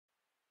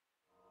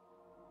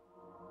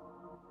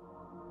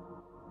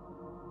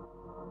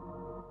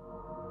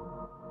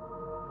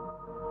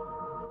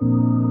I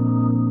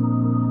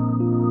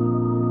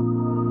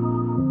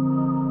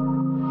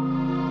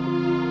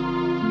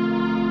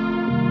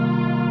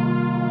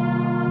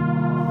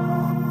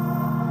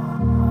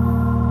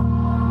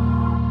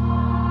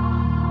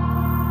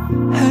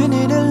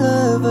need a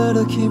lover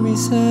to keep me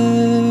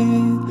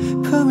sane.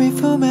 Put me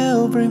from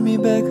hell, bring me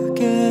back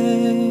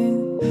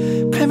again.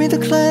 Play me the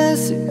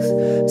classics,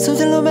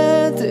 something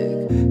romantic.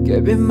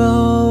 Give me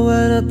more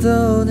when I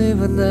don't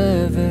even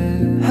have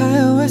it. I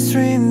always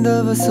dreamed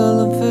of a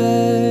solemn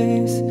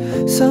face,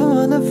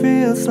 someone that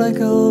feels like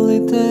a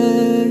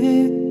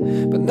holiday.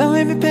 But now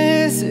I'm in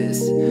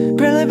pieces,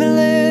 barely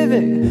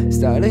believing,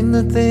 starting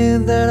to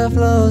think that I've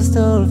lost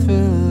all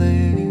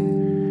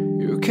feeling.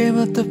 You came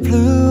out the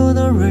blue on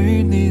a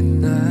rainy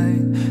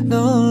night,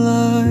 no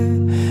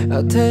lie.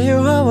 I'll tell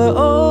you how I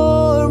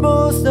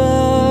almost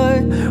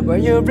died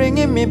when you're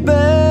bringing me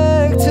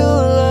back to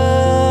life.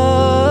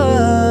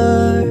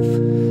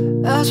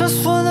 I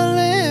just wanna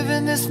live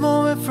in this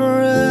moment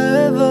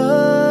forever,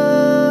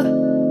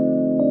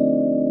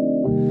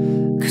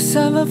 'cause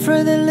I'm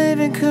afraid that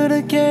living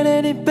couldn't get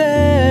any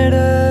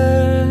better.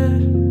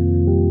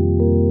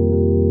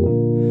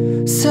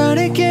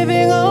 Started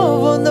giving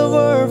up on the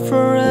world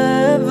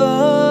forever,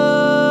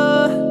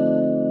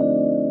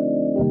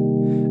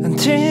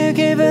 until you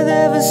gave it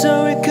heaven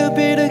so we could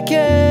be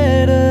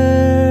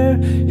together.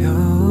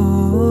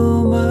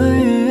 You're my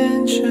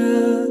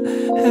angel,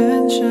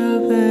 angel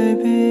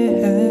baby,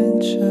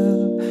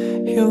 angel.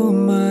 You're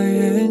my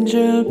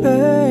angel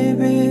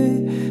baby,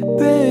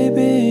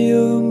 baby,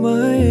 you're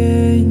my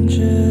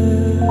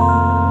angel.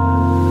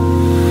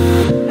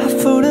 I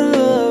fall in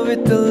love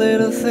with the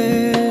little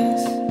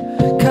things,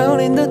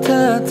 counting the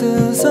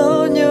tattoos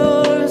on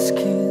your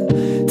skin.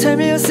 Tell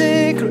me a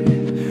secret,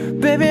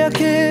 baby, I'll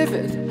keep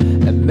it.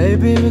 And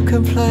maybe we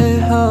can play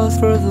house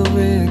for the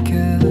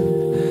weekend.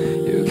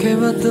 You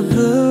came out the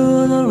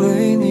blue on a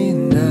rainy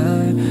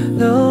night,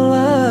 no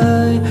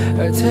lie.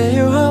 I'll tell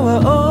you how I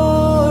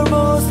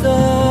almost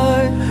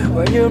died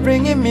when you're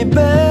bringing me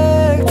back